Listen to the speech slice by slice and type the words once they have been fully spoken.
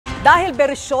Dahil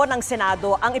bersyon ng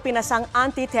Senado ang ipinasang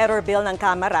anti-terror bill ng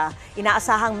Kamara,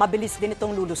 inaasahang mabilis din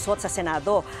itong lulusot sa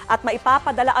Senado at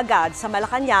maipapadala agad sa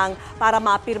Malacañang para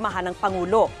mapirmahan ng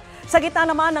pangulo. Sa gitna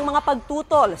naman ng mga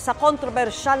pagtutol sa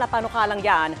kontrobersyal na panukalang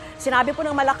yan, sinabi po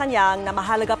ng Malacañang na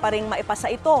mahalaga pa ring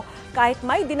maipasa ito kahit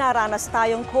may dinaranas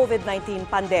tayong COVID-19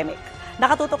 pandemic.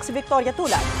 Nakatutok si Victoria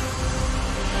Tulad.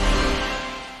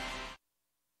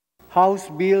 House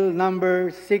Bill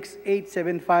number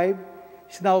 6875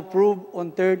 is now approved on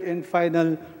third and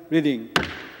final reading.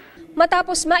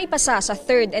 Matapos maipasa sa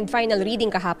third and final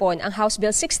reading kahapon ang House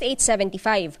Bill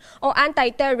 6875 o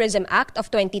Anti-Terrorism Act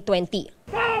of 2020.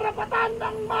 Karapatan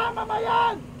ng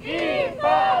mamamayan,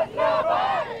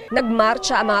 ipaglaban!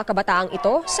 Nagmarcha ang mga kabataang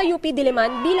ito sa UP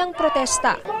Diliman bilang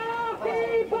protesta.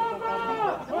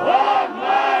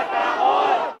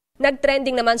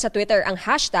 Nagtrending naman sa Twitter ang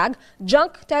hashtag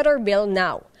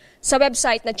 #JunkTerrorBillNow. Sa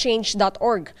website na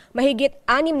change.org, mahigit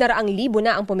 600,000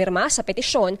 na ang pumirma sa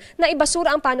petisyon na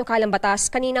ibasura ang panukalang batas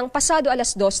kaninang pasado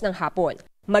 2:00 ng hapon.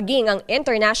 Maging ang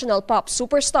international pop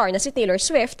superstar na si Taylor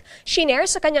Swift, shinare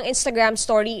sa kanyang Instagram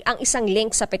story ang isang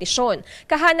link sa petisyon.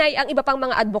 Kahanay ang iba pang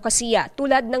mga advokasya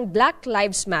tulad ng Black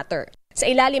Lives Matter. Sa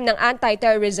ilalim ng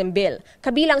anti-terrorism bill,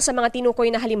 kabilang sa mga tinukoy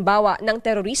na halimbawa ng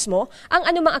terorismo ang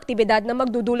anumang aktibidad na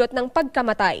magdudulot ng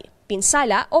pagkamatay,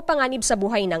 pinsala o panganib sa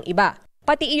buhay ng iba.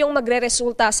 Pati iyong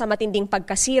magreresulta sa matinding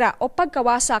pagkasira o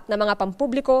pagkawasak ng mga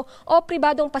pampubliko o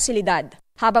pribadong pasilidad,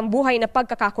 habang buhay na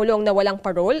pagkakakulong na walang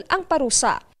parol ang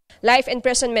parusa. Life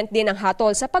imprisonment din ang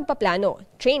hatol sa pagpaplano,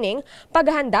 training,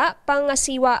 paghahanda,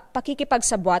 pangasiwa,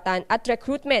 pakikipagsabwatan at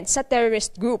recruitment sa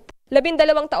terrorist group.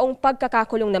 12 taong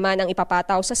pagkakakulong naman ang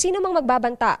ipapataw sa sinumang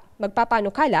magbabanta,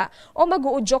 magpapanukala o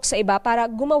mag-uudyok sa iba para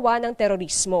gumawa ng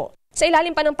terorismo. Sa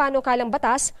ilalim pa ng panukalang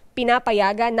batas,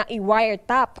 pinapayagan na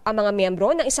i-wiretap ang mga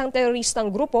miyembro ng isang teroristang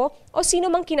grupo o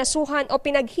sino mang kinasuhan o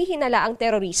pinaghihinala ang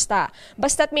terorista,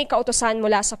 basta't may kautusan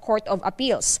mula sa Court of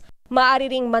Appeals.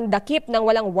 Maaari ring mandakip ng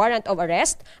walang warrant of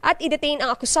arrest at i-detain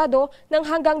ang akusado ng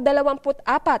hanggang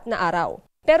 24 na araw.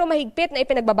 Pero mahigpit na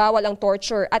ipinagbabawal ang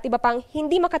torture at iba pang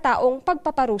hindi makataong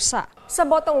pagpaparusa. Sa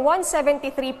botong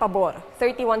 173 pabor,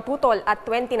 31 putol at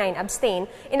 29 abstain,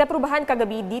 inaprubahan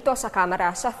kagabi dito sa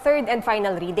Kamara sa third and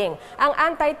final reading ang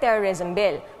anti-terrorism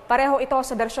bill. Pareho ito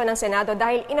sa bersyon ng Senado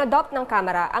dahil inadopt ng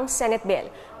Kamara ang Senate bill.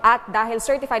 At dahil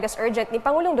certified as urgent ni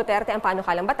Pangulong Duterte ang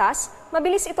panukalang batas,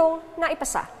 mabilis itong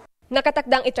naipasa.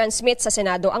 Nakatakdang i-transmit sa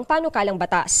Senado ang panukalang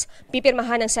batas.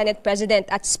 Pipirmahan ng Senate President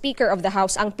at Speaker of the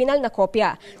House ang pinal na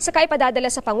kopya, saka ipadadala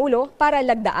sa Pangulo para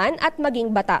lagdaan at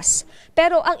maging batas.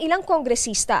 Pero ang ilang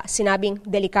kongresista sinabing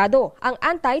delikado ang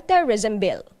anti-terrorism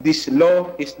bill. This law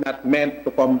is not meant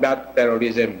to combat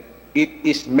terrorism. It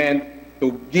is meant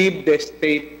to give the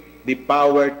state the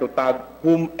power to tag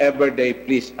whomever they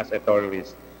please as a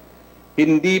terrorist.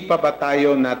 Hindi pa ba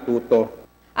tayo natuto?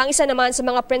 Ang isa naman sa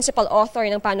mga principal author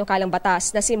ng panukalang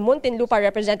batas na si Muntinlupa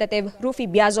Representative Rufy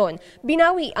Biazon,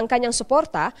 binawi ang kanyang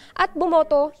suporta at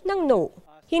bumoto ng no.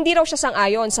 Hindi raw siya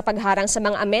sang-ayon sa pagharang sa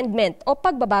mga amendment o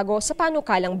pagbabago sa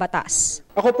panukalang batas.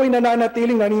 Ako po'y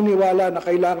nananatiling naniniwala na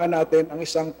kailangan natin ang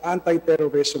isang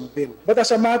anti-terrorism bill. But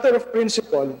as a matter of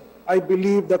principle, I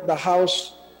believe that the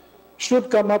House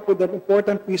should come up with an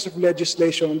important piece of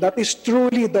legislation that is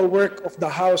truly the work of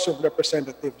the House of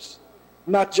Representatives,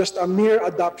 not just a mere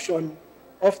adoption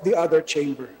of the other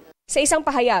chamber. Sa isang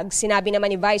pahayag, sinabi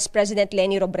naman ni Vice President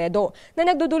Leni Robredo na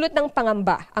nagdudulot ng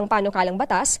pangamba ang panukalang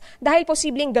batas dahil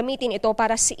posibleng gamitin ito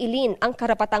para siilin ang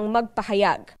karapatang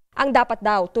magpahayag. Ang dapat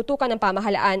daw tutukan ng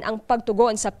pamahalaan ang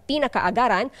pagtugon sa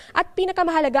pinakaagaran at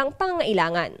pinakamahalagang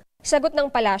pangangailangan. Sagot ng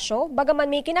palasyo, bagaman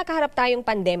may kinakaharap tayong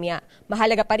pandemya,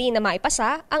 mahalaga pa rin na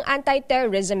maipasa ang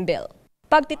anti-terrorism bill.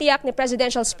 Pagtitiyak ni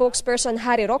Presidential Spokesperson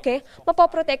Harry Roque,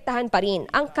 mapoprotektahan pa rin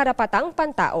ang karapatang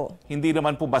pantao. Hindi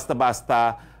naman po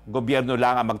basta-basta gobyerno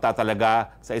lang ang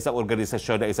magtatalaga sa isang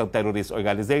organisasyon na isang terrorist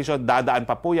organization. Dadaan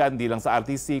pa po yan, hindi lang sa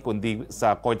RTC, kundi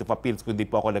sa Court of Appeals, kundi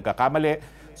po ako nagkakamali.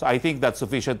 So I think that's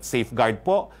sufficient safeguard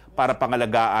po para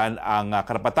pangalagaan ang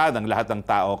karapatan ng lahat ng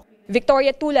tao.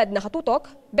 Victoria Tulad, nakatutok,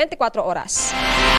 24 Oras.